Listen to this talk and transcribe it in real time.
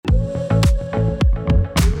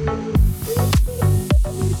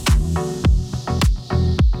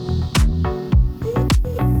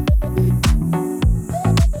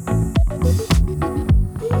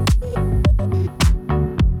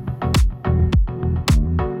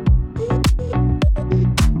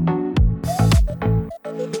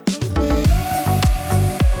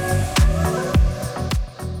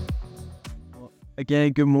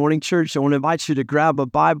Again, good morning, church. I want to invite you to grab a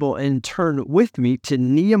Bible and turn with me to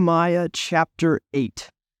Nehemiah chapter 8.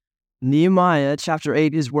 Nehemiah chapter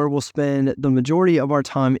 8 is where we'll spend the majority of our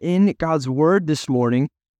time in God's Word this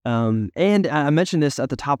morning. And I mentioned this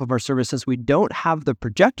at the top of our service, since we don't have the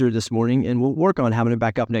projector this morning, and we'll work on having it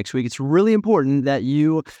back up next week. It's really important that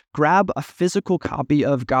you grab a physical copy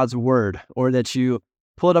of God's Word, or that you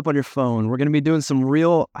pull it up on your phone. We're going to be doing some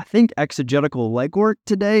real, exegetical legwork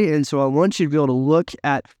today, and so I want you to be able to look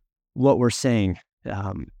at what we're saying.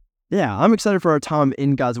 I'm excited for our time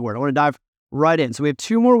in God's Word. I want to dive right in. So we have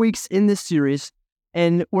 2 more weeks in this series,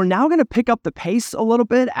 and we're now going to pick up the pace a little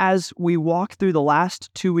bit as we walk through the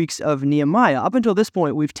last 2 weeks of Nehemiah. Up until this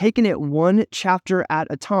point, we've taken it one chapter at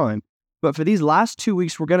a time, but for these last 2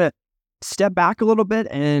 weeks, we're going to step back a little bit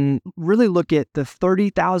and really look at the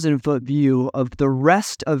 30,000-foot view of the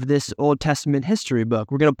rest of this Old Testament history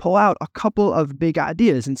book. We're going to pull out a couple of big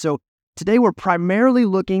ideas. And so today we're primarily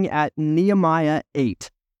looking at Nehemiah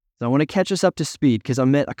 8. So I want to catch us up to speed, because I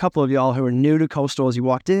met a couple of y'all who are new to Coastal as you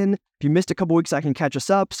walked in. If you missed a couple weeks, I can catch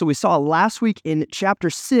us up. So we saw last week in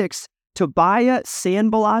chapter 6, Tobiah,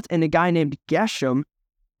 Sanballat, and a guy named Geshem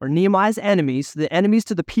are Nehemiah's enemies, the enemies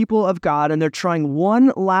to the people of God, and they're trying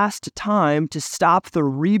one last time to stop the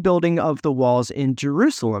rebuilding of the walls in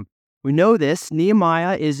Jerusalem. We know this.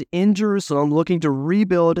 Nehemiah is in Jerusalem looking to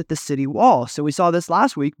rebuild the city wall. So we saw this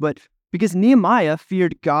last week, but because Nehemiah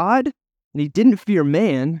feared God and he didn't fear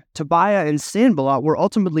man, Tobiah and Sanballat were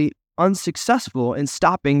ultimately unsuccessful in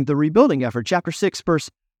stopping the rebuilding effort. Chapter 6, verse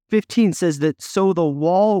 15 says that, "So the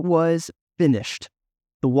wall was finished.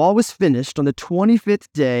 The wall was finished on the 25th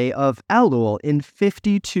day of Elul in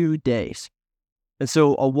 52 days. And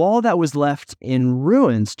so a wall that was left in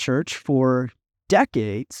ruins, church, for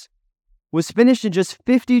decades was finished in just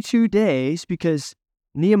 52 days because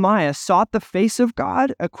Nehemiah sought the face of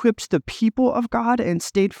God, equipped the people of God, and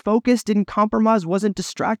stayed focused, didn't compromise, wasn't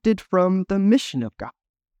distracted from the mission of God.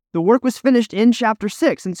 The work was finished in chapter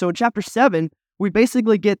 6. And so in chapter 7, we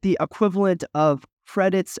basically get the equivalent of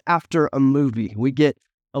credits after a movie. We get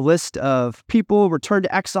a list of people returned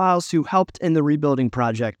to exiles who helped in the rebuilding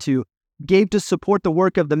project, who gave to support the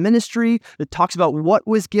work of the ministry. It talks about what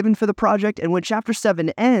was given for the project. And when chapter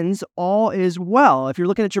 7 ends, all is well. If you're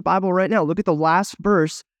looking at your Bible right now, look at the last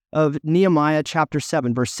verse of Nehemiah chapter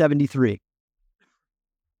 7, verse 73.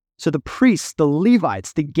 "So the priests, the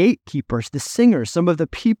Levites, the gatekeepers, the singers, some of the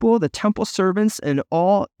people, the temple servants, and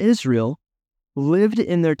all Israel lived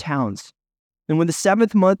in their towns. And when the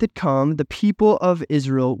 7th month had come, the people of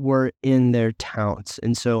Israel were in their towns."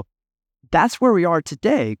 And so that's where we are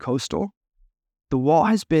today, Coastal. The wall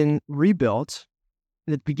has been rebuilt.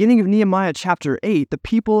 At the beginning of Nehemiah chapter 8, the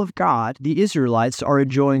people of God, the Israelites, are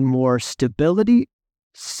enjoying more stability,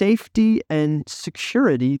 safety, and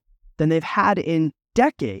security than they've had in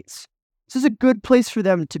decades. This is a good place for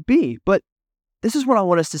them to be. But this is what I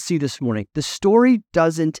want us to see this morning. The story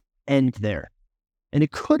doesn't end there. And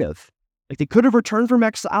it could have. They could have returned from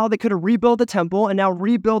exile, they could have rebuilt the temple, and now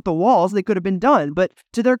rebuilt the walls. They could have been done. But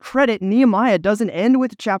to their credit, Nehemiah doesn't end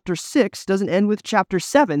with chapter 6, doesn't end with chapter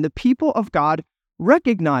 7. The people of God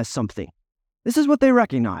recognize something. This is what they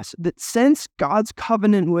recognize, that since God's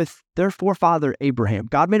covenant with their forefather Abraham,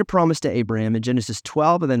 God made a promise to Abraham in Genesis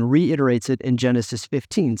 12 and then reiterates it in Genesis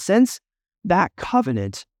 15. Since that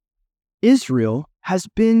covenant, Israel has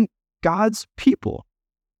been God's people.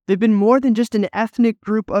 They've been more than just an ethnic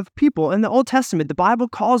group of people. In the Old Testament, the Bible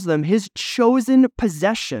calls them his chosen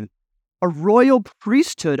possession, a royal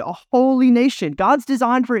priesthood, a holy nation. God's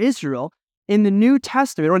design for Israel in the New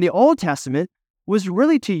Testament, or in the Old Testament, was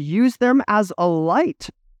really to use them as a light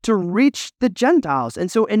to reach the Gentiles.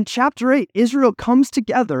 And so in chapter 8, Israel comes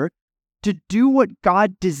together to do what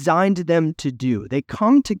God designed them to do. They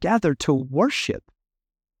come together to worship,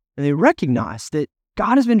 and they recognize that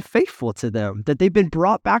God has been faithful to them, that they've been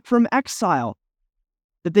brought back from exile,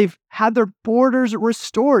 that they've had their borders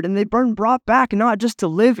restored, and they've been brought back not just to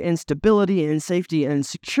live in stability and safety and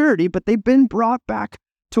security, but they've been brought back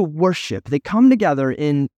to worship. They come together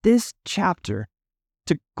in this chapter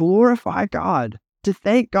to glorify God, to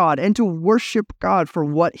thank God, and to worship God for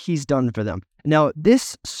what he's done for them. Now,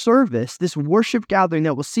 this service, this worship gathering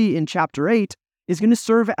that we'll see in chapter 8, is going to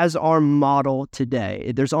serve as our model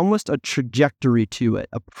today. There's almost a trajectory to it,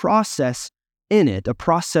 a process in it, a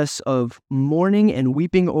process of mourning and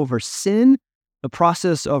weeping over sin, a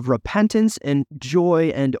process of repentance and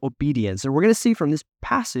joy and obedience. And we're going to see from this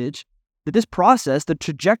passage that this process, the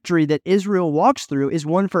trajectory that Israel walks through, is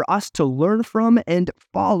one for us to learn from and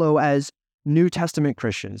follow as New Testament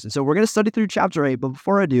Christians. And so we're going to study through chapter 8, but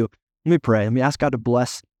before I do, let me pray. Let me ask God to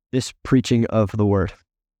bless this preaching of the word.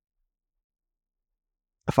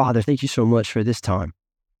 Father, thank you so much for this time.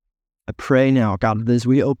 I pray now, God, that as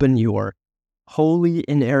we open your holy,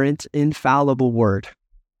 inerrant, infallible word,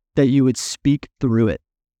 that you would speak through it,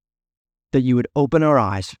 that you would open our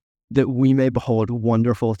eyes, that we may behold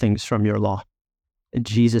wonderful things from your law. In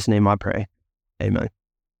Jesus' name I pray. Amen.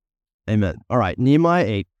 Amen. All right, Nehemiah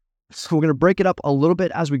 8. So we're going to break it up a little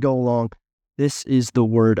bit as we go along. This is the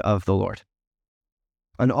word of the Lord.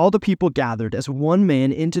 And all the people gathered as one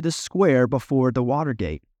man into the square before the water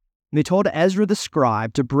gate. And they told Ezra the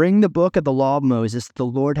scribe to bring the book of the law of Moses that the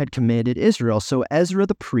Lord had commanded Israel. So Ezra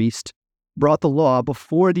the priest brought the law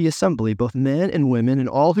before the assembly, both men and women, and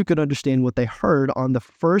all who could understand what they heard on the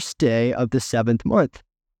first day of the 7th month.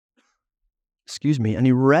 And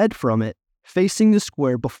he read from it, facing the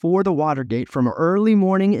square before the water gate from early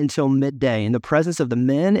morning until midday, in the presence of the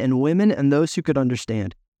men and women and those who could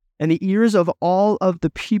understand. And the ears of all of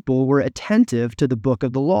the people were attentive to the book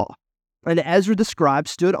of the law. And Ezra the scribe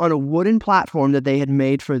stood on a wooden platform that they had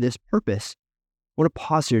made for this purpose. I want to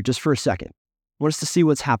pause here just for a second. I want us to see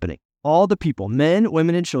what's happening. All the people, men,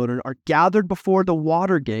 women, and children, are gathered before the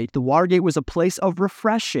water gate. The water gate was a place of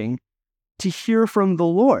refreshing to hear from the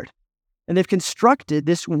Lord. And they've constructed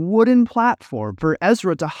this wooden platform for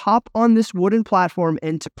Ezra to hop on this wooden platform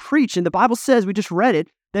and to preach. And the Bible says, we just read it,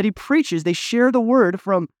 that he preaches. They share the word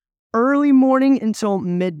from early morning until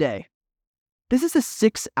midday. This is a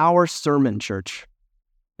 6-hour sermon, church.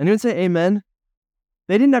 Anyone say amen?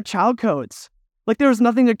 They didn't have child codes. Like there was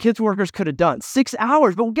nothing that kids workers could have done. 6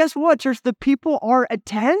 hours. But guess what, church? The people are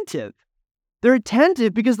attentive. They're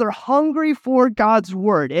attentive because they're hungry for God's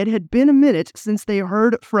word. It had been a minute since they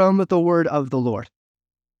heard from the word of the Lord.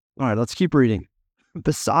 All right, let's keep reading.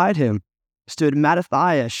 Beside him stood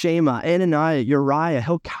Mattathiah, Shema, Ananiah, Uriah,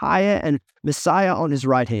 Hilkiah, and Messiah on his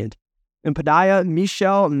right hand, and Pedaiah,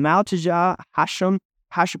 Mishael, Malchijah, Hashem,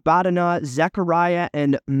 Hashbaddanah, Zechariah,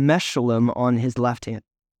 and Meshullam on his left hand.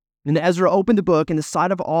 And Ezra opened the book in the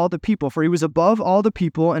sight of all the people, for he was above all the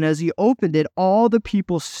people, and as he opened it, all the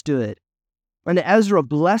people stood. And Ezra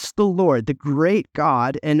blessed the Lord, the great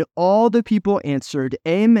God, and all the people answered,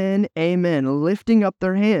 Amen, Amen, lifting up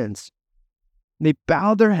their hands. They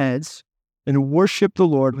bowed their heads and worshiped the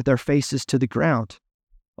Lord with their faces to the ground.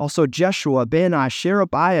 Also Jeshua, Bani,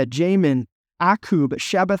 Sherebiah, Jamin, Akub,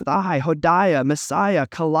 Shabbathai, Hodiah, Messiah,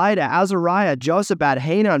 Kalida, Azariah, Josabad,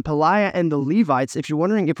 Hanan, Peliah, and the Levites. If you're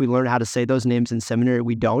wondering if we learn how to say those names in seminary,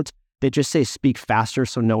 we don't. They just say speak faster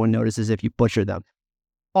so no one notices if you butcher them.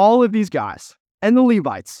 All of these guys and the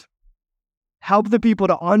Levites helped the people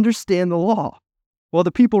to understand the law. While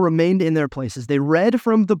the people remained in their places, they read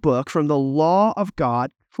from the book, from the law of God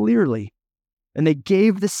clearly, and they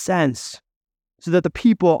gave the sense so that the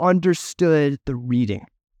people understood the reading.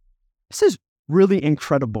 This is really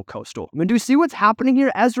incredible, Coastal. I mean, do you see what's happening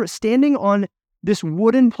here? Ezra, standing on this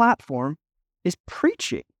wooden platform, is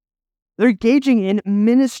preaching. They're engaging in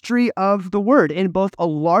ministry of the word in both a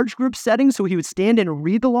large group setting, so he would stand and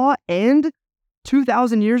read the law, and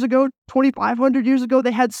 2,000 years ago, 2,500 years ago,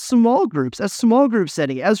 they had small groups, a small group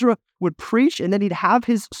setting. Ezra would preach, and then he'd have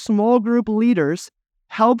his small group leaders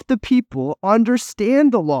help the people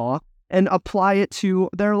understand the law and apply it to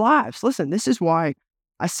their lives. Listen, this is why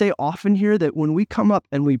I say often here that when we come up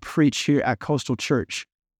and we preach here at Coastal Church,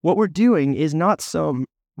 what we're doing is not some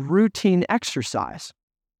routine exercise.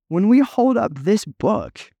 When we hold up this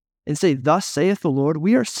book and say, thus saith the Lord,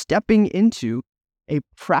 we are stepping into a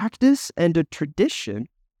practice and a tradition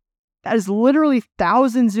that is literally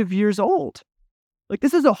thousands of years old. Like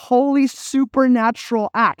this is a holy supernatural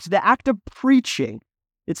act, the act of preaching.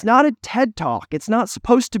 It's not a TED Talk. It's not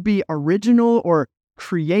supposed to be original or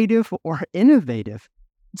creative or innovative.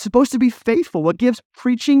 It's supposed to be faithful. What gives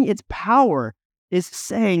preaching its power is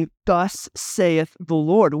saying, thus saith the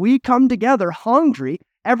Lord. We come together hungry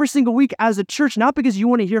every single week as a church, not because you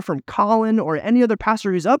want to hear from Colin or any other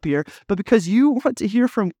pastor who's up here, but because you want to hear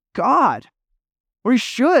from God. Or you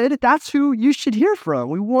should. That's who you should hear from.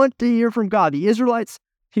 We want to hear from God. The Israelites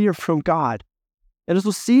hear from God. And as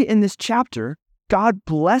we'll see in this chapter, God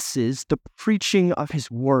blesses the preaching of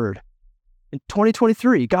his word. In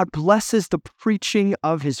 2023, God blesses the preaching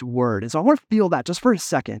of his word. And so I want to feel that just for a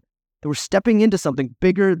second, that we're stepping into something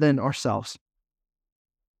bigger than ourselves.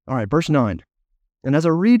 All right, verse 9. And as I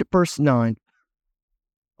read verse 9,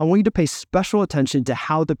 I want you to pay special attention to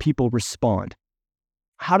how the people respond.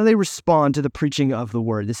 How do they respond to the preaching of the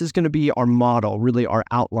word? This is going to be our model, really our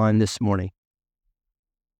outline this morning.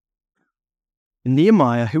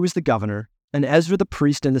 Nehemiah, who was the governor, and Ezra the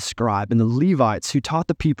priest and the scribe, and the Levites who taught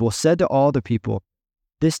the people, said to all the people,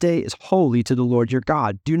 "This day is holy to the Lord your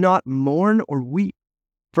God. Do not mourn or weep."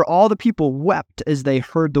 For all the people wept as they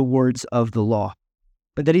heard the words of the law.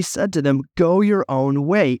 But then he said to them, "Go your own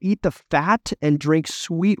way, eat the fat and drink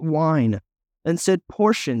sweet wine," and said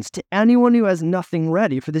portions to anyone who has nothing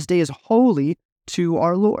ready, for this day is holy to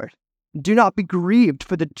our Lord. Do not be grieved,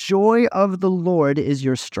 for the joy of the Lord is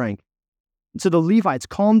your strength. And so the Levites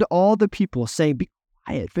calmed all the people, saying, "Be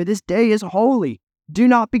quiet, for this day is holy. Do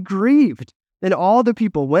not be grieved." Then all the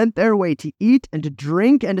people went their way to eat and to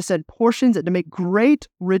drink and to send portions and to make great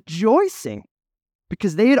rejoicing,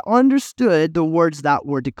 because they had understood the words that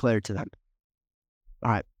were declared to them.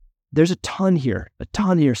 All right, there's a ton here,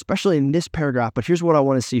 especially in this paragraph, but here's what I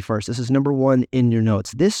want to see first. This is number one in your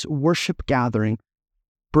notes. This worship gathering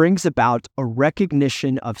brings about a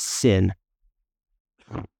recognition of sin.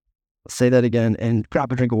 I'll say that again and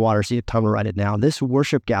grab a drink of water so you have time to write it down. This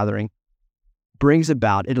worship gathering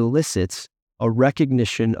it elicits a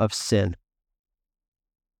recognition of sin.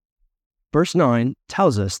 Verse 9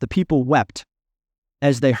 tells us the people wept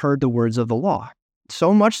as they heard the words of the law.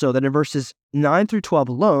 So much so that in verses 9 through 12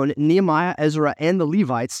 alone, Nehemiah, Ezra, and the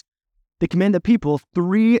Levites, they command the people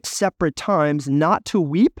 3 separate times not to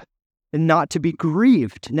weep and not to be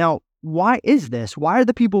grieved. Now, why is this? Why are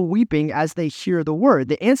the people weeping as they hear the word?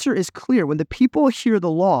 The answer is clear. When the people hear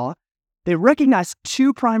the law, they recognize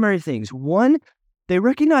 2 primary things. One, they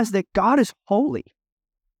recognize that God is holy,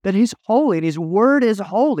 that he's holy and his word is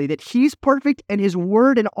holy, that he's perfect and his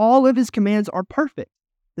word and all of his commands are perfect.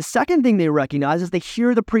 The second thing they recognize as they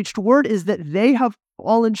hear the preached word is that they have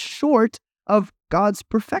fallen short of God's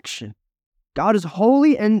perfection. God is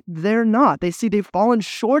holy and they're not. They see they've fallen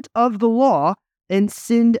short of the law and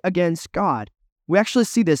sinned against God. We actually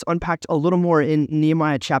see this unpacked a little more in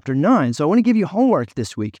Nehemiah chapter 9. So I want to give you homework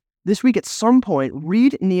this week. This week at some point,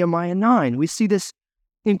 read Nehemiah 9. We see this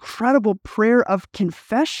incredible prayer of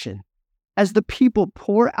confession as the people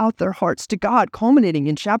pour out their hearts to God, culminating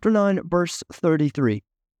in chapter 9, verse 33.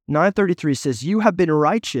 9:33 says, "You have been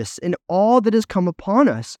righteous in all that has come upon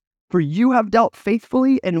us, for you have dealt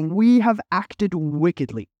faithfully and we have acted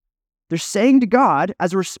wickedly." They're saying to God,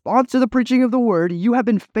 as a response to the preaching of the word, "You have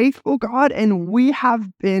been faithful, God, and we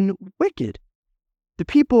have been wicked." The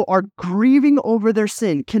people are grieving over their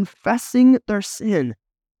sin, confessing their sin.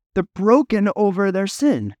 They're broken over their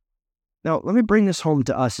sin. Now, let me bring this home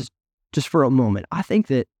to us just for a moment. I think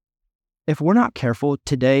that if we're not careful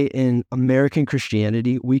today in American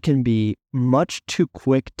Christianity, we can be much too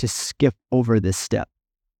quick to skip over this step,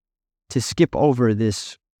 to skip over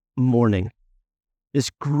this mourning, this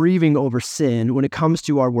grieving over sin when it comes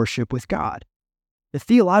to our worship with God.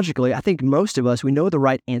 Theologically, I think most of us, we know the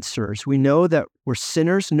right answers. We know that we're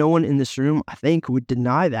sinners. No one in this room, I think, would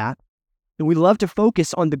deny that. And we love to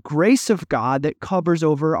focus on the grace of God that covers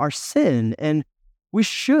over our sin. And we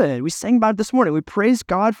should. We sang about it this morning. We praise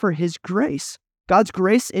God for his grace. God's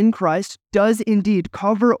grace in Christ does indeed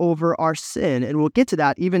cover over our sin. And we'll get to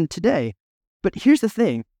that even today. But here's the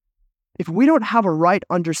thing. If we don't have a right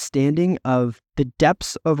understanding of the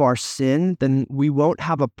depths of our sin, then we won't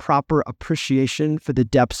have a proper appreciation for the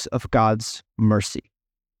depths of God's mercy.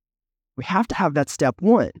 We have to have that step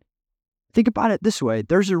one. Think about it this way.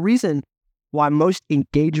 There's a reason why most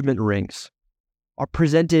engagement rings are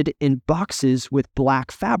presented in boxes with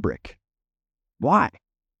black fabric. Why?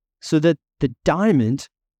 So that the diamond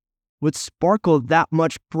would sparkle that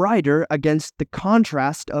much brighter against the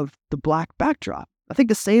contrast of the black backdrop. I think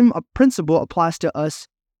the same principle applies to us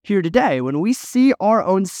here today. When we see our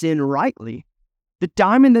own sin rightly, the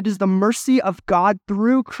diamond that is the mercy of God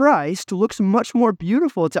through Christ looks much more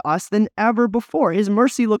beautiful to us than ever before. His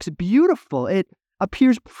mercy looks beautiful. It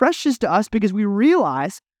appears precious to us because we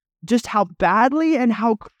realize just how badly and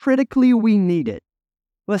how critically we need it.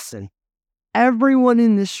 Listen, everyone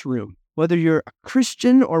in this room, whether you're a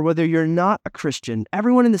Christian or whether you're not a Christian,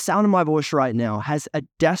 everyone in the sound of my voice right now has a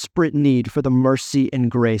desperate need for the mercy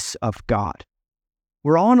and grace of God.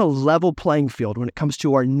 We're all on a level playing field when it comes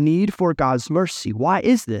to our need for God's mercy. Why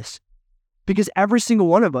is this? Because every single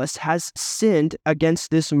one of us has sinned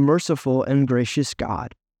against this merciful and gracious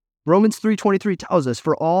God. Romans 3:23 tells us,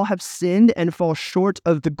 "For all have sinned and fall short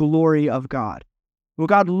of the glory of God." When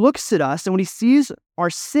God looks at us and when he sees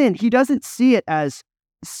our sin, he doesn't see it as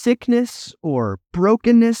sickness or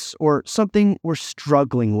brokenness or something we're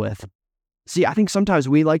struggling with. See, I think sometimes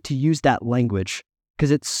we like to use that language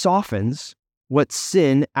because it softens what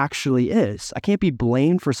sin actually is. I can't be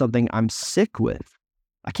blamed for something I'm sick with.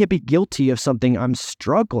 I can't be guilty of something I'm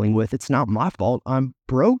struggling with. It's not my fault. I'm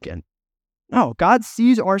broken. No, God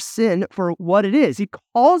sees our sin for what it is. He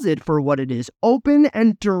calls it for what it is. Open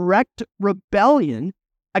and direct rebellion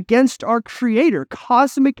against our Creator.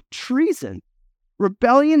 Cosmic treason.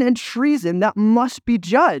 Rebellion and treason that must be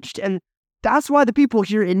judged. And That's why the people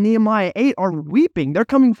here in Nehemiah 8 are weeping. They're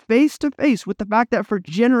coming face to face with the fact that for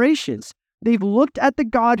generations, they've looked at the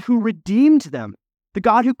God who redeemed them, the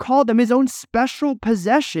God who called them his own special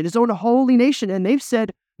possession, his own holy nation, and they've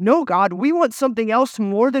said, no, God, we want something else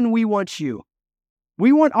more than we want you.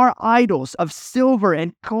 We want our idols of silver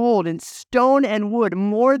and gold and stone and wood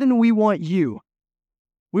more than we want you.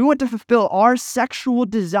 We want to fulfill our sexual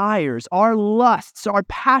desires, our lusts, our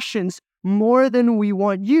passions more than we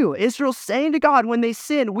want you. Israel's saying to God when they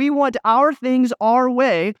sin, we want our things our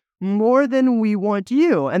way more than we want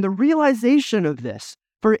you. And the realization of this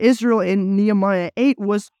for Israel in Nehemiah 8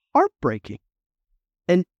 was heartbreaking.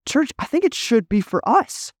 And church, I think it should be for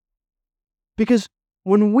us. Because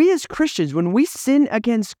when we as Christians, when we sin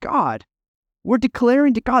against God, we're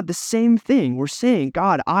declaring to God the same thing. We're saying,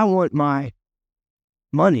 God, I want my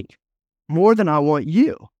money more than I want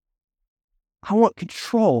you. I want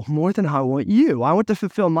control more than I want you. I want to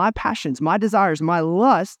fulfill my passions, my desires, my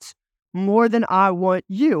lusts more than I want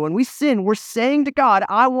you. When we sin, we're saying to God,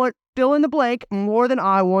 I want fill in the blank more than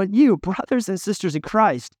I want you. Brothers and sisters in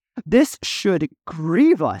Christ, this should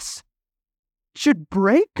grieve us, should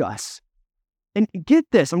break us. And get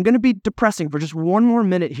this, I'm going to be depressing for just one more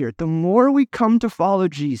minute here. The more we come to follow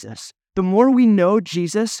Jesus, the more we know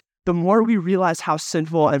Jesus, the more we realize how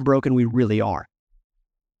sinful and broken we really are.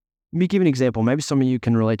 Let me give you an example. Maybe some of you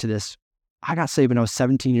can relate to this. I got saved when I was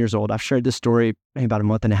 17 years old. I've shared this story maybe about a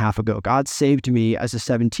month and a half ago. God saved me as a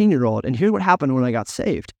 17-year-old. And here's what happened when I got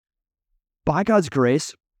saved. By God's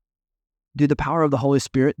grace, through the power of the Holy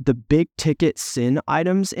Spirit, the big ticket sin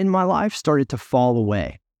items in my life started to fall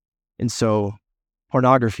away. And so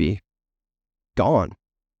pornography, gone.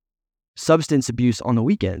 Substance abuse on the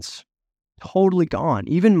weekends, totally gone.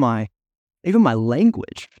 Even my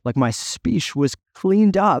language, like my speech, was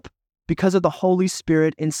cleaned up because of the Holy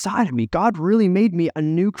Spirit inside of me. God really made me a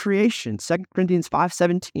new creation. 2 Corinthians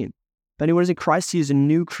 5:17. If anyone is in Christ, he is a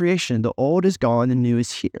new creation. The old is gone, the new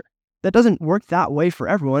is here. That doesn't work that way for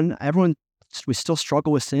everyone. We still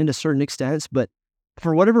struggle with sin to certain extents, but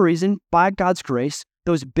for whatever reason, by God's grace,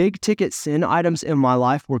 those big ticket sin items in my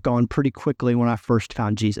life were gone pretty quickly when I first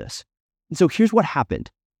found Jesus. And so here's what happened.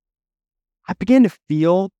 I began to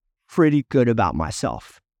feel pretty good about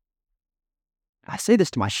myself. I say this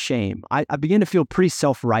to my shame. I began to feel pretty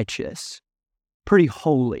self-righteous, pretty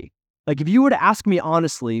holy. Like if you were to ask me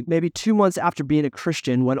honestly, maybe 2 months after being a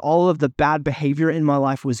Christian, when all of the bad behavior in my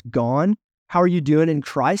life was gone, how are you doing in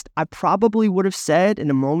Christ? I probably would have said in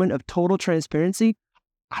a moment of total transparency,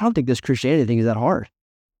 I don't think this Christianity thing is that hard.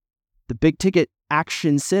 The big ticket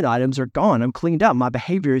action sin items are gone. I'm cleaned up. My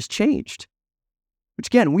behavior has changed. Which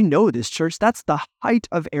again, we know this, church. That's the height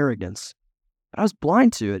of arrogance. But I was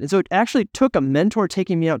blind to it. And so it actually took a mentor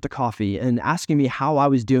taking me out to coffee and asking me how I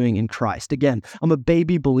was doing in Christ. Again, I'm a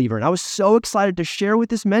baby believer. And I was so excited to share with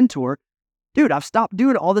this mentor, dude, I've stopped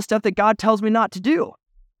doing all the stuff that God tells me not to do.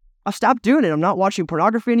 I've stopped doing it. I'm not watching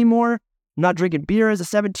pornography anymore. I'm not drinking beer as a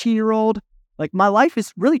 17-year-old. Like my life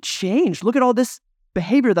has really changed. Look at all this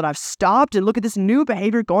behavior that I've stopped and look at this new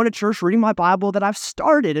behavior, going to church, reading my Bible that I've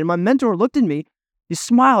started. And my mentor looked at me, he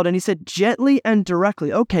smiled and he said gently and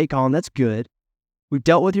directly, okay, Colin, that's good. We've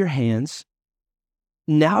dealt with your hands.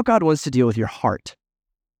 Now God wants to deal with your heart.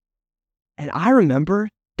 And I remember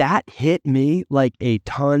that hit me like a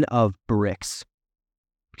ton of bricks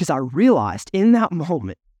because I realized in that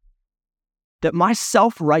moment that my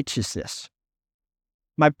self-righteousness,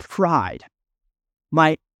 my pride,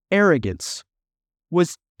 my arrogance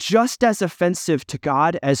was just as offensive to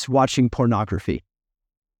God as watching pornography.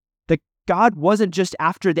 That God wasn't just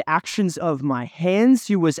after the actions of my hands,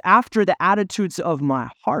 he was after the attitudes of my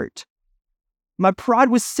heart. My pride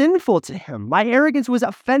was sinful to him. My arrogance was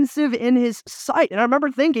offensive in his sight. And I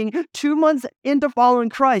remember thinking 2 months into following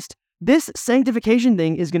Christ, this sanctification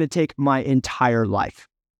thing is going to take my entire life.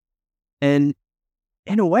 And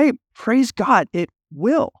in a way, praise God, it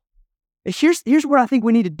will. Here's what I think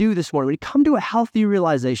we need to do this morning. We come to a healthy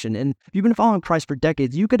realization, and if you've been following Christ for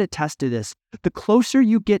decades, you could attest to this. The closer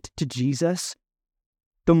you get to Jesus,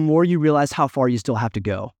 the more you realize how far you still have to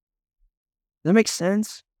go. Does that make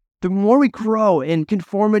sense? The more we grow in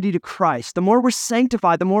conformity to Christ, the more we're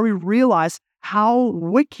sanctified, the more we realize how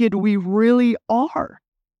wicked we really are,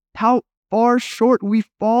 how far short we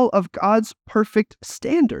fall of God's perfect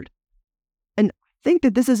standard. And I think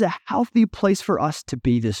that this is a healthy place for us to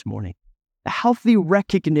be this morning. A healthy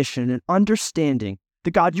recognition and understanding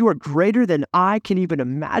that God, you are greater than I can even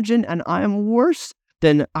imagine, and I am worse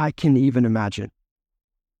than I can even imagine.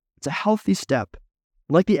 It's a healthy step.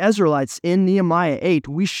 Like the Israelites in Nehemiah 8,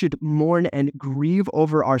 we should mourn and grieve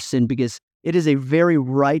over our sin because It is a very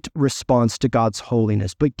right response to God's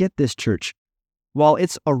holiness. But get this, church. While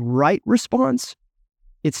it's a right response,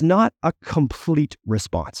 it's not a complete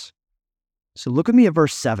response. So look at me at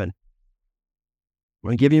verse 7. I'm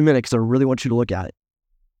going to give you a minute because I really want you to look at it.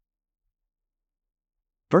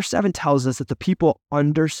 Verse 7 tells us that the people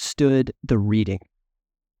understood the reading.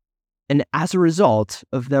 And as a result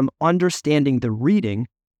of them understanding the reading,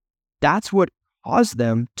 that's what caused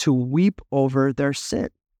them to weep over their sin.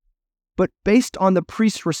 But based on the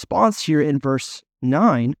priest's response here in verse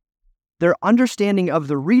 9, their understanding of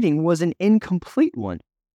the reading was an incomplete one.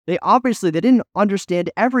 They didn't understand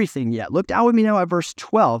everything yet. Look down with me now at verse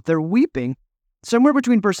 12. They're weeping. Somewhere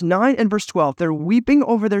between verse 9 and verse 12, they're weeping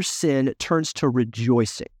over their sin turns to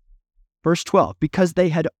rejoicing. Verse 12, because they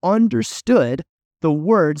had understood the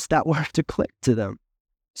words that were declared to them.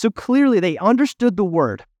 So clearly they understood the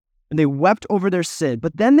word and they wept over their sin,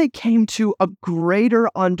 but then they came to a greater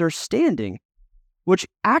understanding, which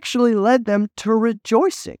actually led them to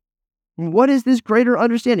rejoicing. What is this greater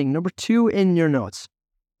understanding? Number 2 in your notes.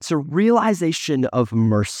 It's a realization of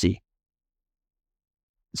mercy.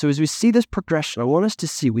 So as we see this progression, I want us to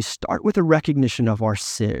see we start with a recognition of our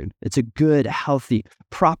sin. It's a good, healthy,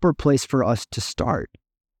 proper place for us to start.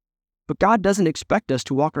 But God doesn't expect us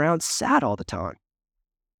to walk around sad all the time.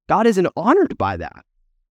 God isn't honored by that.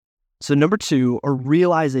 So number 2, a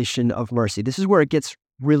realization of mercy. This is where it gets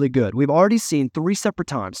really good. We've already seen 3 separate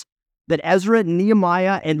times that Ezra,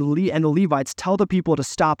 Nehemiah, and the Levites tell the people to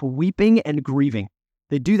stop weeping and grieving.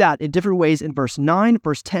 They do that in different ways in verse 9,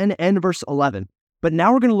 verse 10, and verse 11. But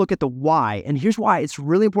now we're going to look at the why, and here's why it's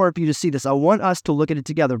really important for you to see this. I want us to look at it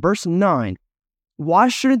together. Verse 9, why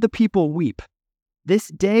shouldn't the people weep? This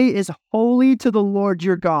day is holy to the Lord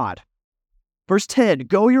your God. Verse 10,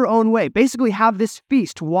 go your own way. Basically have this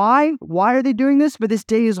feast. Why? Why are they doing this? For this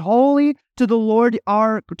day is holy to the Lord,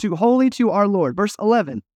 holy to our Lord. Verse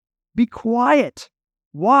 11, be quiet.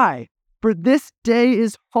 Why? For this day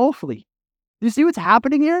is holy. Do you see what's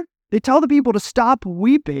happening here? They tell the people to stop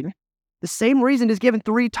weeping. The same reason is given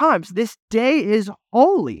 3 times. This day is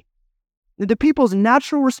holy. The people's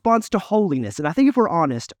natural response to holiness, and I think if we're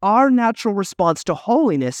honest, our natural response to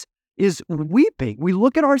holiness is weeping. We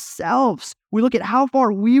look at ourselves. We look at how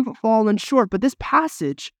far we've fallen short, but this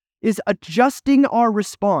passage is adjusting our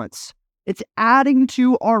response. It's adding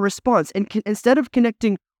to our response. And instead of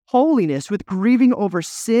connecting holiness with grieving over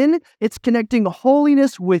sin, it's connecting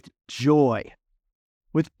holiness with joy.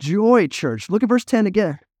 With joy, church. Look at verse 10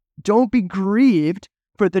 again. Don't be grieved,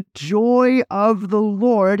 for the joy of the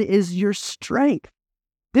Lord is your strength.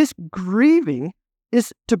 This grieving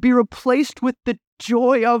is to be replaced with the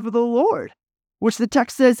joy of the Lord, which the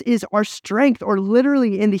text says is our strength, or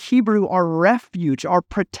literally in the Hebrew, our refuge, our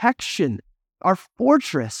protection, our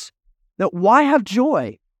fortress. Now, why have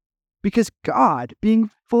joy? Because God,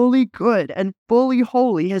 being fully good and fully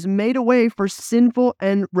holy, has made a way for sinful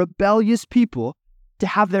and rebellious people to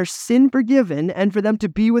have their sin forgiven and for them to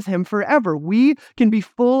be with him forever. We can be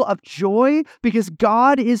full of joy because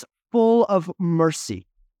God is full of mercy.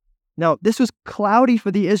 Now, this was cloudy for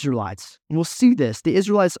the Israelites, and we'll see this. The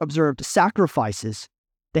Israelites observed sacrifices.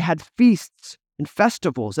 They had feasts and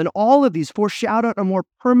festivals, and all of these foreshadowed a more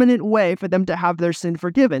permanent way for them to have their sin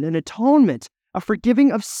forgiven, an atonement, a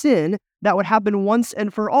forgiving of sin that would happen once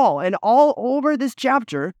and for all. And all over this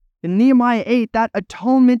chapter, in Nehemiah 8, that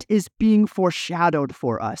atonement is being foreshadowed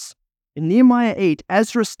for us. In Nehemiah 8,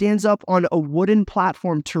 Ezra stands up on a wooden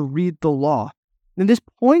platform to read the law. And this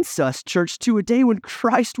points us, church, to a day when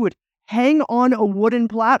Christ would hang on a wooden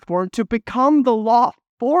platform to become the law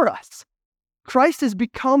for us. Christ has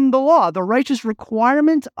become the law. The righteous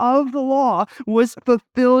requirement of the law was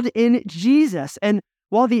fulfilled in Jesus. And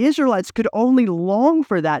while the Israelites could only long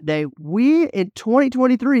for that day, we in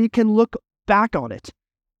 2023 can look back on it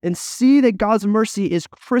and see that God's mercy is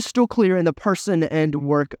crystal clear in the person and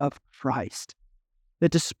work of Christ.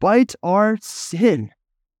 That despite our sin,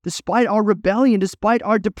 despite our rebellion, despite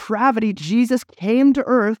our depravity, Jesus came to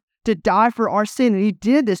earth to die for our sin. And he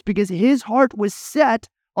did this because his heart was set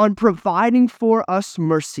on providing for us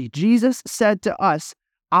mercy. Jesus said to us,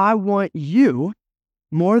 I want you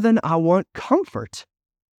more than I want comfort.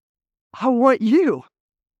 I want you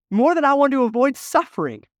more than I want to avoid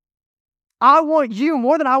suffering. I want you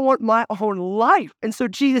more than I want my own life. And so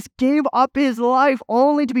Jesus gave up his life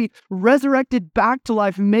only to be resurrected back to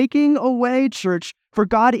life, making a way, church, for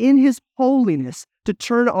God in his holiness to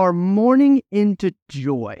turn our mourning into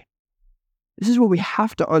joy. This is what we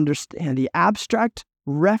have to understand. The abstract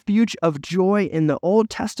refuge of joy in the Old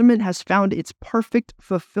Testament has found its perfect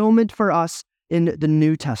fulfillment for us in the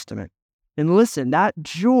New Testament. And listen, that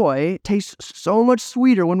joy tastes so much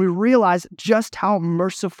sweeter when we realize just how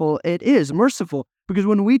merciful it is. Merciful, because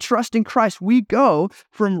when we trust in Christ, we go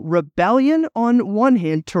from rebellion on one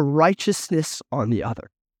hand to righteousness on the other,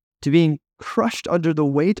 to being crushed under the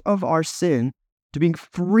weight of our sin, to being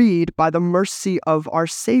freed by the mercy of our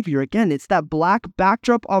Savior. Again, it's that black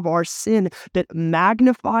backdrop of our sin that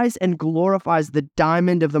magnifies and glorifies the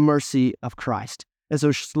diamond of the mercy of Christ. And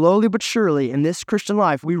so slowly but surely in this Christian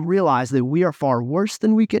life, we realize that we are far worse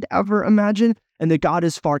than we could ever imagine, and that God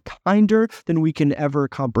is far kinder than we can ever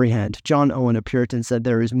comprehend. John Owen, a Puritan, said,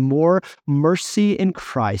 "There is more mercy in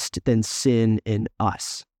Christ than sin in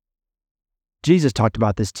us." Jesus talked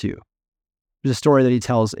about this too. There's a story that he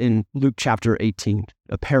tells in Luke chapter 18,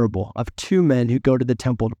 a parable of two men who go to the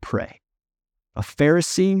temple to pray, a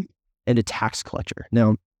Pharisee and a tax collector.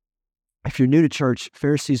 Now, if you're new to church,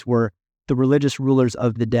 Pharisees were the religious rulers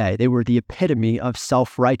of the day. They were the epitome of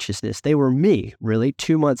self-righteousness. They were me, really,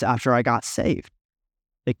 2 months after I got saved.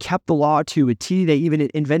 They kept the law to a T. They even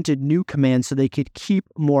invented new commands so they could keep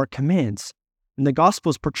more commands. And the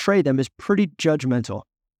Gospels portray them as pretty judgmental.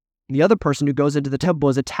 The other person who goes into the temple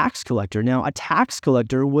is a tax collector. Now, a tax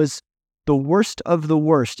collector was the worst of the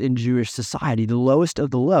worst in Jewish society, the lowest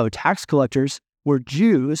of the low. Tax collectors were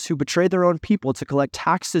Jews who betrayed their own people to collect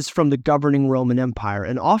taxes from the governing Roman Empire,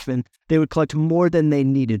 and often they would collect more than they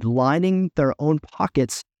needed, lining their own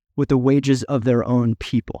pockets with the wages of their own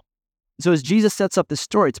people. So as Jesus sets up this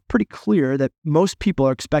story, it's pretty clear that most people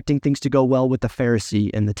are expecting things to go well with the Pharisee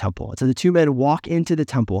in the temple. And so the two men walk into the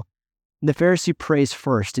temple, and the Pharisee prays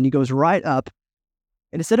first, and he goes right up,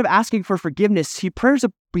 and instead of asking for forgiveness, he prays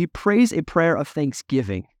a prayer of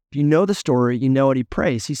thanksgiving. If you know the story, you know what he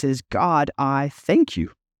prays. He says, "God, I thank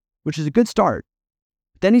you," which is a good start.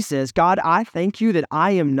 Then he says, "God, I thank you that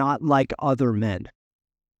I am not like other men.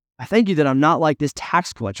 I thank you that I'm not like this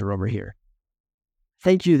tax collector over here.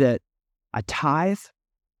 Thank you that I tithe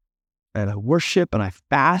and I worship and I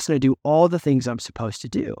fast and I do all the things I'm supposed to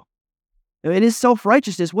do." Now, in his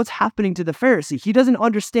self-righteousness, what's happening to the Pharisee? He doesn't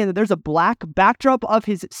understand that there's a black backdrop of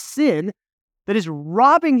his sin that is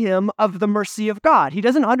robbing him of the mercy of God. He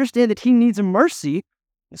doesn't understand that he needs mercy,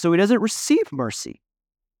 so he doesn't receive mercy.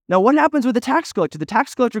 Now, what happens with the tax collector? The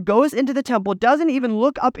tax collector goes into the temple, doesn't even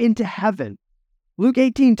look up into heaven. Luke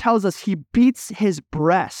 18 tells us he beats his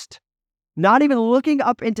breast, not even looking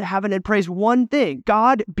up into heaven, and prays one thing: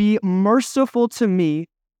 "God, be merciful to me,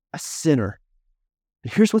 a sinner."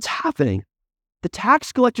 And here's what's happening. The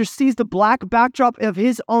tax collector sees the black backdrop of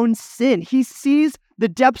his own sin. He sees the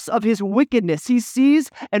depths of his wickedness. He sees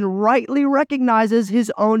and rightly recognizes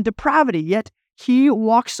his own depravity, yet he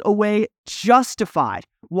walks away justified.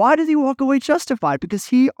 Why does he walk away justified? Because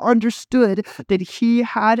he understood that he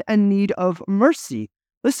had a need of mercy.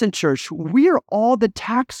 Listen, church, we are all the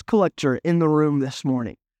tax collector in the room this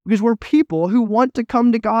morning, because we're people who want to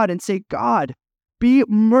come to God and say, "God, be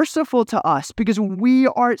merciful to us," because we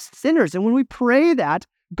are sinners. And when we pray that,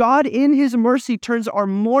 God in his mercy turns our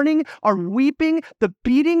mourning, our weeping, the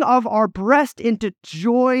beating of our breast into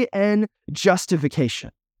joy and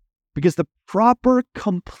justification. Because the proper,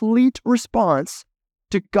 complete response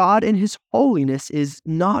to God and his holiness is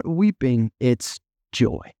not weeping, it's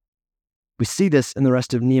joy. We see this in the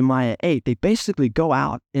rest of Nehemiah 8. They basically go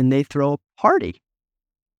out and they throw a party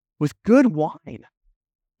with good wine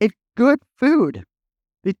and good food.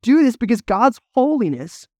 They do this because God's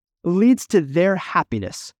holiness leads to their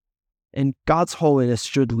happiness, and God's holiness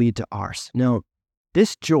should lead to ours. Now,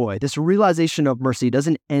 this joy, this realization of mercy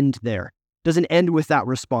doesn't end there. Doesn't end with that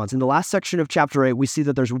response. In the last section of chapter 8, we see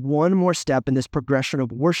that there's one more step in this progression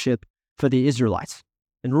of worship for the Israelites.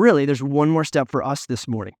 And really, there's one more step for us this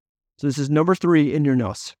morning. So this is number 3 in your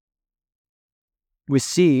notes. We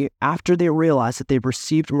see, after they realize that they've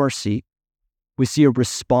received mercy, we see a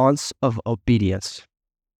response of obedience.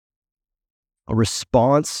 A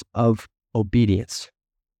response of obedience.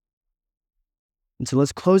 And so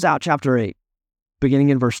let's close out chapter 8, beginning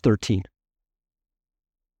in verse 13.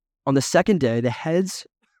 On the second day, the heads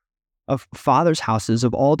of fathers' houses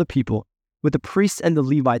of all the people, with the priests and the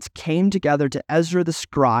Levites, came together to Ezra the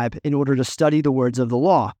scribe in order to study the words of the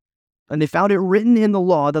law. And they found it written in the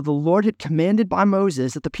law that the Lord had commanded by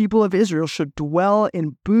Moses that the people of Israel should dwell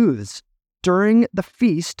in booths during the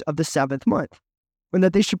feast of the 7th month, and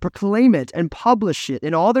that they should proclaim it and publish it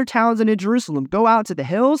in all their towns and in Jerusalem. Go out to the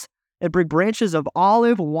hills and bring branches of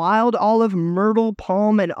olive, wild olive, myrtle,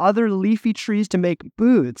 palm, and other leafy trees to make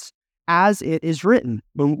booths, as it is written.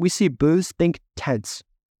 When we see booths, think tents.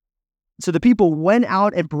 So the people went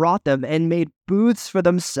out and brought them and made booths for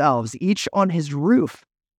themselves, each on his roof,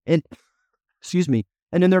 and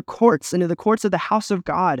in their courts and in the courts of the house of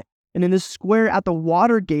God. and in the square at the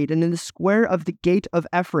water gate, and in the square of the gate of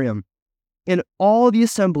Ephraim. And all the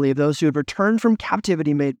assembly of those who had returned from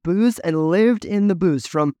captivity made booths and lived in the booths.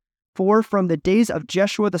 For from the days of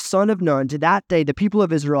Jeshua the son of Nun to that day, the people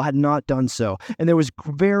of Israel had not done so. And there was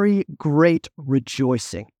very great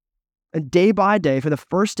rejoicing. And day by day, from the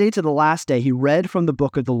first day to the last day, he read from the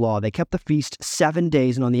book of the law. They kept the feast 7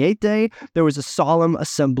 days. And on the 8th day, there was a solemn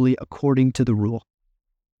assembly according to the rule.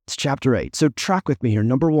 It's chapter 8. So track with me here.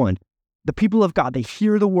 Number 1, the people of God, they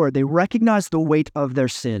hear the word. They recognize the weight of their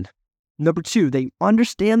sin. Number 2, they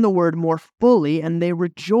understand the word more fully and they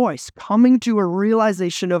rejoice, coming to a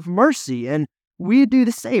realization of mercy. And we do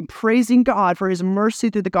the same, praising God for his mercy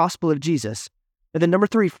through the gospel of Jesus. And then number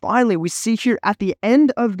 3, finally, we see here at the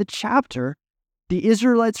end of the chapter, the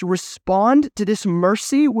Israelites respond to this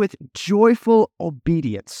mercy with joyful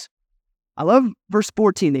obedience. I love verse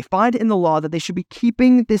 14. They find in the law that they should be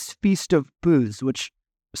keeping this feast of booths, which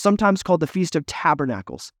is sometimes called the Feast of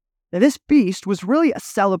Tabernacles. Now, this feast was really a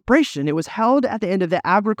celebration. It was held at the end of the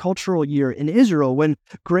agricultural year in Israel when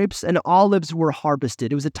grapes and olives were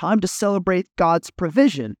harvested. It was a time to celebrate God's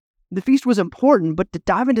provision. The feast was important, but to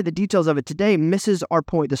dive into the details of it today misses our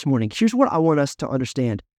point this morning. Here's what I want us to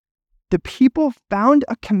understand. The people found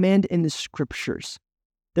a command in the scriptures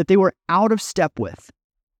that they were out of step with.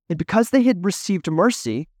 And because they had received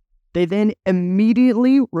mercy, they then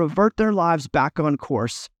immediately revert their lives back on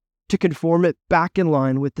course to conform it back in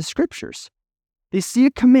line with the scriptures. They see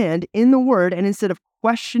a command in the word, and instead of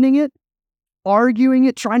questioning it, arguing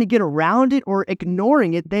it, trying to get around it, or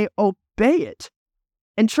ignoring it, they obey it.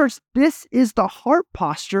 And church, this is the heart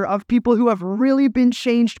posture of people who have really been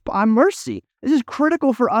changed by mercy. This is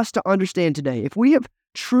critical for us to understand today. If we have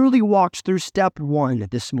truly walked through step 1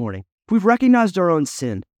 this morning, if we've recognized our own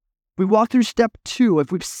sin, if we walked through step 2,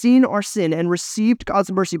 if we've seen our sin and received God's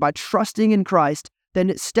mercy by trusting in Christ,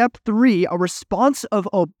 then step 3, a response of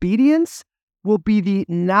obedience, will be the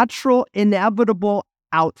natural, inevitable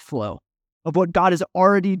outflow of what God has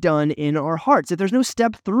already done in our hearts. If there's no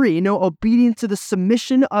step 3, no obedience to the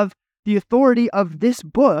submission of the authority of this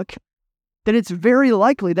book, then it's very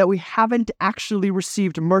likely that we haven't actually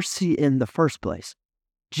received mercy in the first place.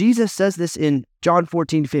 Jesus says this in John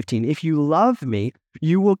 14:15. If you love me,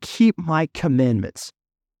 you will keep my commandments.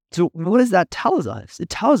 So what does that tell us? It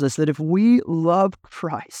tells us that if we love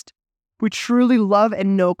Christ, if we truly love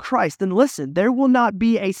and know Christ, then listen, there will not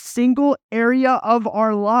be a single area of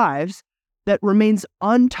our lives that remains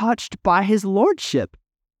untouched by his lordship.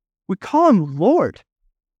 We call him Lord.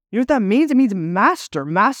 You know what that means? It means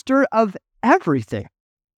master of everything.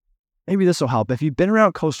 Maybe this will help. If you've been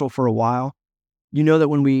around Coastal for a while, you know that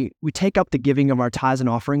when we take up the giving of our tithes and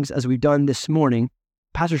offerings, as we've done this morning,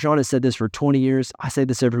 Pastor Sean has said this for 20 years. I say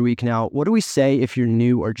this every week now. What do we say if you're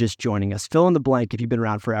new or just joining us? Fill in the blank if you've been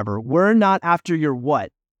around forever. We're not after your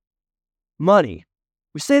what? Money.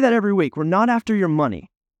 We say that every week. We're not after your money.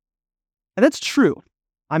 And that's true.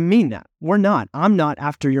 I mean that. We're not. I'm not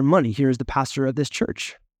after your money. Here's the pastor of this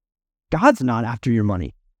church. God's not after your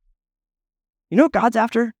money. You know what God's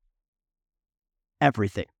after?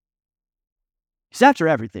 Everything. He's after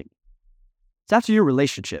everything. It's after your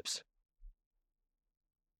relationships.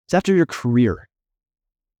 It's after your career.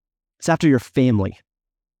 It's after your family.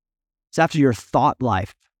 It's after your thought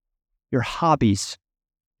life, your hobbies,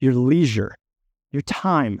 your leisure, your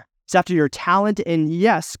time. It's after your talent. And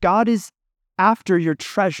yes, God is after your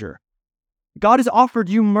treasure. God has offered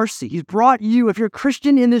you mercy. He's brought you, if you're a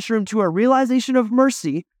Christian in this room, to a realization of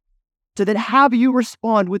mercy to then have you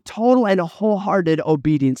respond with total and wholehearted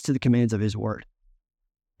obedience to the commands of his word.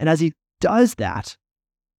 And as he does that,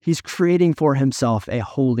 he's creating for himself a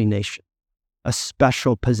holy nation, a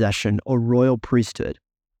special possession, a royal priesthood,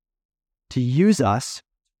 to use us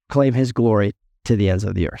to claim his glory to the ends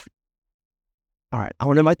of the earth. All right, I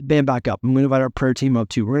want to invite the band back up. I'm going to invite our prayer team up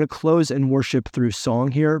too. We're going to close and worship through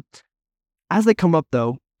song here. As they come up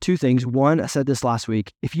though, 2 things. One, I said this last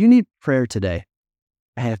week, if you need prayer today,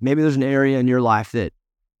 and if maybe there's an area in your life that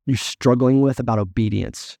you're struggling with about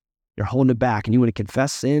obedience, you're holding it back and you want to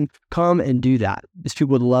confess sin, come and do that. These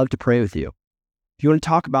people would love to pray with you. If you want to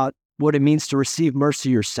talk about what it means to receive mercy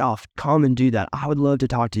yourself, come and do that. I would love to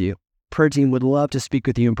talk to you. Prayer team would love to speak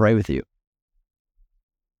with you and pray with you.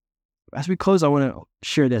 As we close, I want to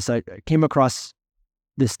share this. I came across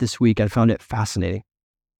this week. I found it fascinating.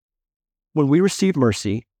 When we receive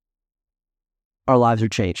mercy, our lives are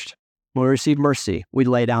changed. When we receive mercy, we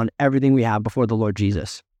lay down everything we have before the Lord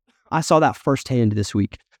Jesus. I saw that firsthand this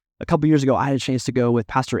week. A couple years ago, I had a chance to go with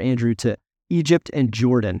Pastor Andrew to Egypt and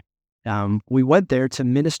Jordan. We went there to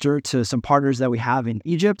minister to some partners that we have in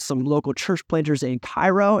Egypt, some local church planters in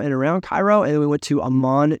Cairo and around Cairo, and then we went to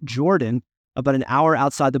Amman, Jordan, about an hour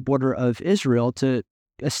outside the border of Israel, to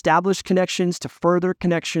establish connections, to further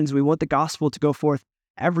connections. We want the gospel to go forth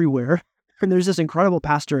everywhere. And there's this incredible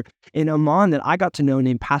pastor in Amman that I got to know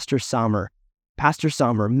named Pastor Samer. Pastor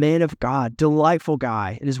Samer, man of God, delightful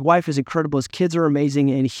guy. And his wife is incredible. His kids are amazing.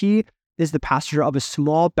 And he is the pastor of a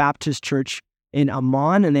small Baptist church in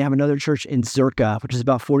Amman. And they have another church in Zerka, which is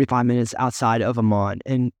about 45 minutes outside of Amman.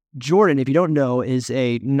 And Jordan, if you don't know, is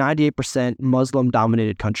a 98%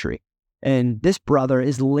 Muslim-dominated country. And this brother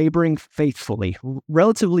is laboring faithfully,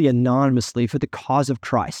 relatively anonymously, for the cause of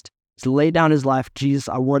Christ. He's laid down his life. Jesus,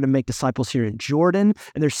 I want to make disciples here in Jordan.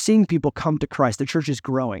 And they're seeing people come to Christ. The church is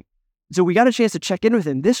growing. So we got a chance to check in with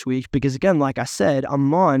him this week because, again, like I said,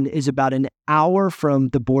 Amman is about an hour from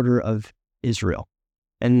the border of Israel.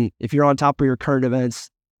 And if you're on top of your current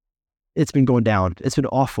events, it's been going down. It's been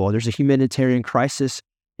awful. There's a humanitarian crisis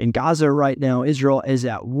in Gaza right now. Israel is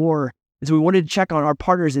at war. And so we wanted to check on our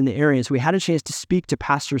partners in the area. So we had a chance to speak to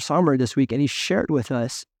Pastor Sommer this week, and he shared with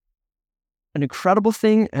us an incredible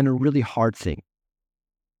thing and a really hard thing.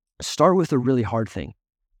 Start with a really hard thing.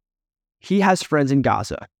 He has friends in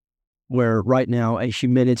Gaza, where right now a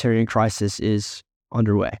humanitarian crisis is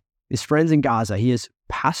underway. His friends in Gaza, he has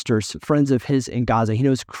pastors, friends of his in Gaza. He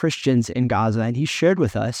knows Christians in Gaza, and he shared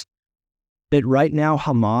with us that right now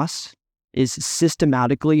Hamas is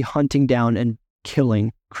systematically hunting down and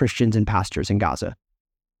killing Christians and pastors in Gaza.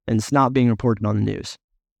 And it's not being reported on the news.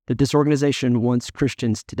 That this organization wants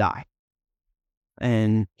Christians to die.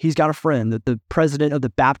 And he's got a friend, the president of the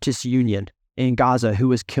Baptist Union in Gaza, who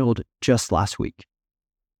was killed just last week.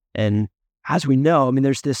 And as we know, I mean,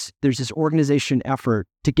 there's this organization effort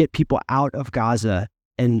to get people out of Gaza,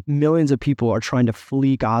 and millions of people are trying to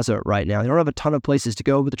flee Gaza right now. They don't have a ton of places to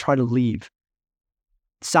go, but they're trying to leave.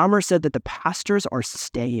 Samer said that the pastors are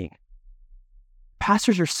staying.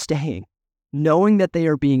 Pastors are staying, knowing that they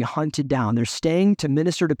are being hunted down. They're staying to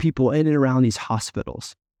minister to people in and around these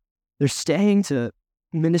hospitals. They're staying to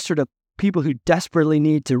minister to people who desperately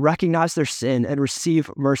need to recognize their sin and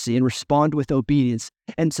receive mercy and respond with obedience.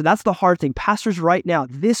 And so that's the hard thing. Pastors right now,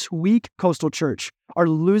 this week, Coastal Church, are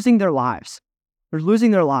losing their lives. They're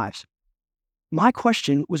losing their lives. My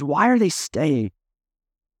question was, why are they staying?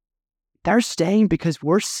 They're staying because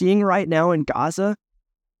we're seeing right now in Gaza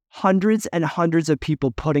hundreds and hundreds of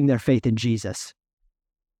people putting their faith in Jesus.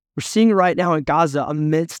 We're seeing right now in Gaza,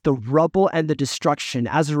 amidst the rubble and the destruction,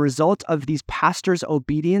 as a result of these pastors'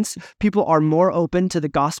 obedience, people are more open to the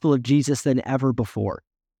gospel of Jesus than ever before.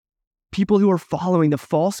 People who are following the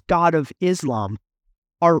false god of Islam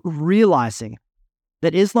are realizing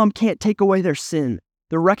that Islam can't take away their sin.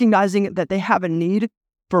 They're recognizing that they have a need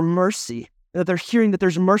for mercy, that they're hearing that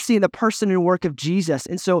there's mercy in the person and work of Jesus.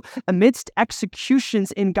 And so amidst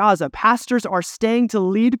executions in Gaza, pastors are staying to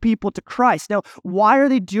lead people to Christ. Now, why are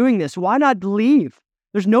they doing this? Why not leave?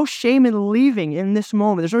 There's no shame in leaving in this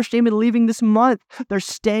moment. There's no shame in leaving this month. They're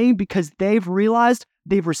staying because they've realized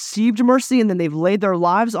they've received mercy, and then they've laid their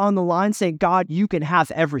lives on the line saying, God, you can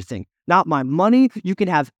have everything. Not my money, you can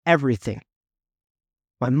have everything.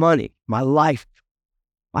 My money, my life,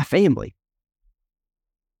 my family.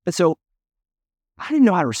 And so I didn't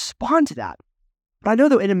know how to respond to that. But I know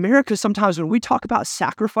that in America, sometimes when we talk about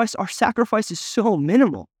sacrifice, our sacrifice is so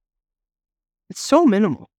minimal. It's so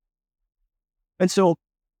minimal. And so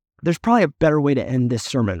there's probably a better way to end this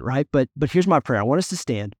sermon, right? But here's my prayer. I want us to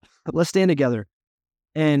stand. Let's stand together.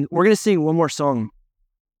 And we're going to sing one more song.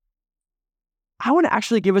 I want to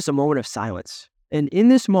actually give us a moment of silence. And in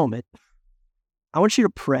this moment, I want you to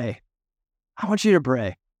pray. I want you to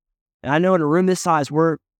pray. And I know in a room this size,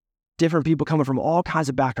 we're different people coming from all kinds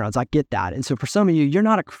of backgrounds. I get that. And so for some of you, you're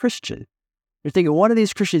not a Christian. You're thinking, what are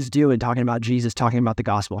these Christians doing talking about Jesus, talking about the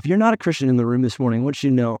gospel? If you're not a Christian in the room this morning, I want you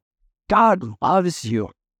to know God loves you.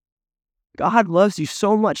 God loves you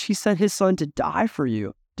so much. He sent his son to die for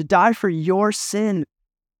you, to die for your sin.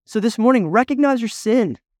 So this morning, recognize your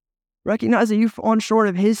sin. Recognize that you've fallen short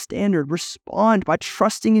of his standard. Respond by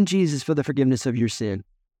trusting in Jesus for the forgiveness of your sin.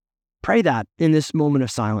 Pray that in this moment of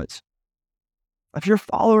silence. If you're a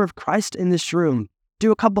follower of Christ in this room,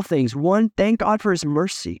 do a couple things. One, thank God for his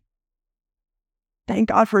mercy. Thank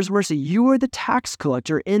God for his mercy. You were the tax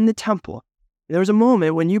collector in the temple. There was a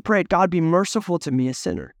moment when you prayed, God, be merciful to me, a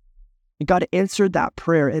sinner. And God answered that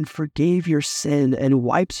prayer and forgave your sin and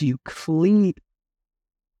wipes you clean.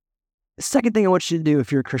 The second thing I want you to do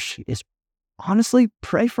if you're a Christian is honestly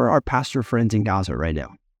pray for our pastor friends in Gaza right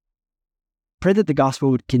now. Pray that the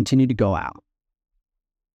gospel would continue to go out.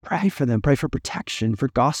 Pray for them. Pray for protection, for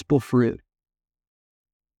gospel fruit.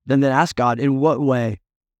 And then ask God, in what way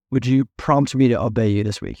would you prompt me to obey you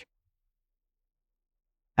this week?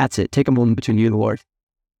 That's it. Take a moment between you and the Lord.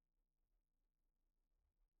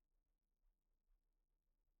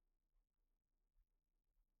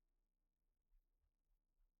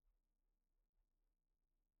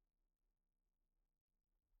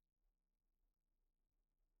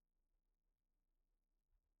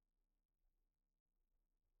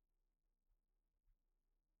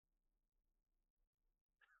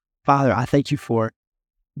 Father, I thank you for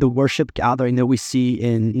the worship gathering that we see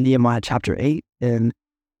in Nehemiah chapter 8. And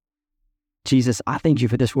Jesus, I thank you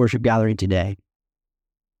for this worship gathering today,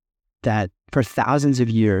 that for thousands of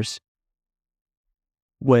years,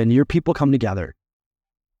 when your people come together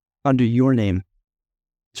under your name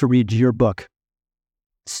to read your book,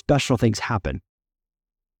 special things happen.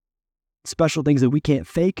 Special things that we can't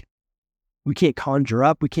fake, we can't conjure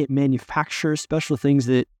up, we can't manufacture, special things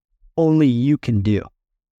that only you can do.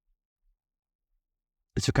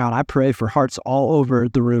 So God, I pray for hearts all over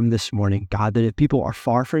the room this morning, God, that if people are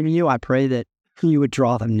far from you, I pray that you would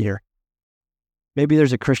draw them near. Maybe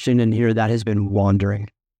there's a Christian in here that has been wandering,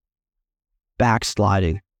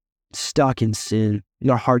 backsliding, stuck in sin.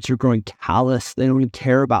 Their hearts are growing callous. They don't even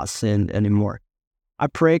care about sin anymore. I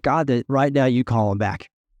pray, God, that right now you call them back.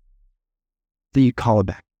 That you call them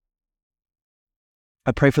back.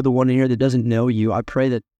 I pray for the one in here that doesn't know you. I pray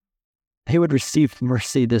that they would receive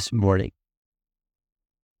mercy this morning.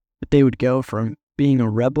 That they would go from being a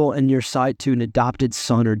rebel in your sight to an adopted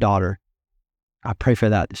son or daughter. I pray for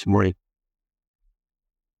that this morning.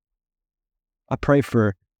 I pray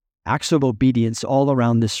for acts of obedience all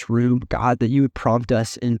around this room, God, that you would prompt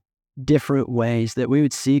us in different ways, that we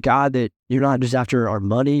would see, God, that you're not just after our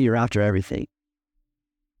money, you're after everything.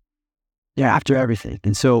 You're after everything.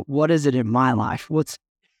 And so what is it in my life? What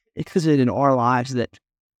is it in our lives that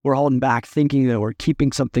we're holding back, thinking that we're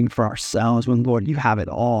keeping something for ourselves when, Lord, you have it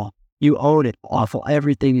all. You own it all.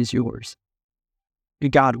 Everything is yours.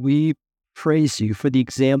 And God, we praise you for the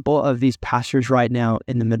example of these pastors right now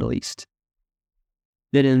in the Middle East.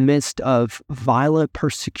 That in the midst of violent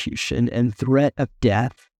persecution and threat of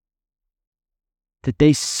death, that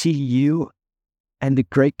they see you and the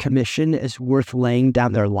Great Commission as worth laying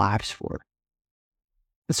down their lives for.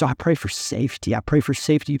 And so I pray for safety. I pray for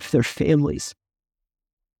safety for their families.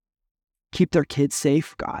 Keep their kids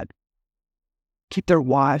safe, God. Keep their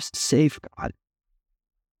wives safe, God.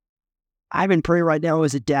 I even pray right now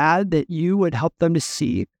as a dad that you would help them to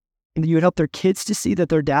see, and that you would help their kids to see that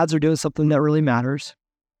their dads are doing something that really matters.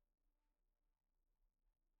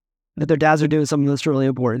 That their dads are doing something that's really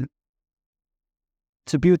important.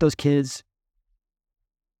 So be with those kids.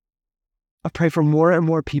 I pray for more and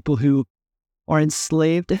more people who are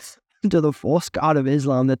enslaved to the false god of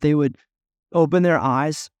Islam, that they would open their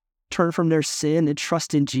eyes, turn from their sin, and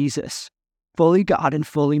trust in Jesus, fully God and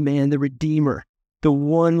fully man, the Redeemer, the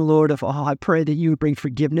one Lord of all. I pray that you would bring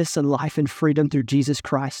forgiveness and life and freedom through Jesus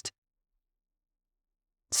Christ.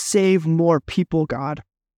 Save more people, God.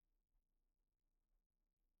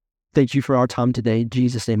 Thank you for our time today. In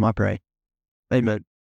Jesus' name I pray. Amen.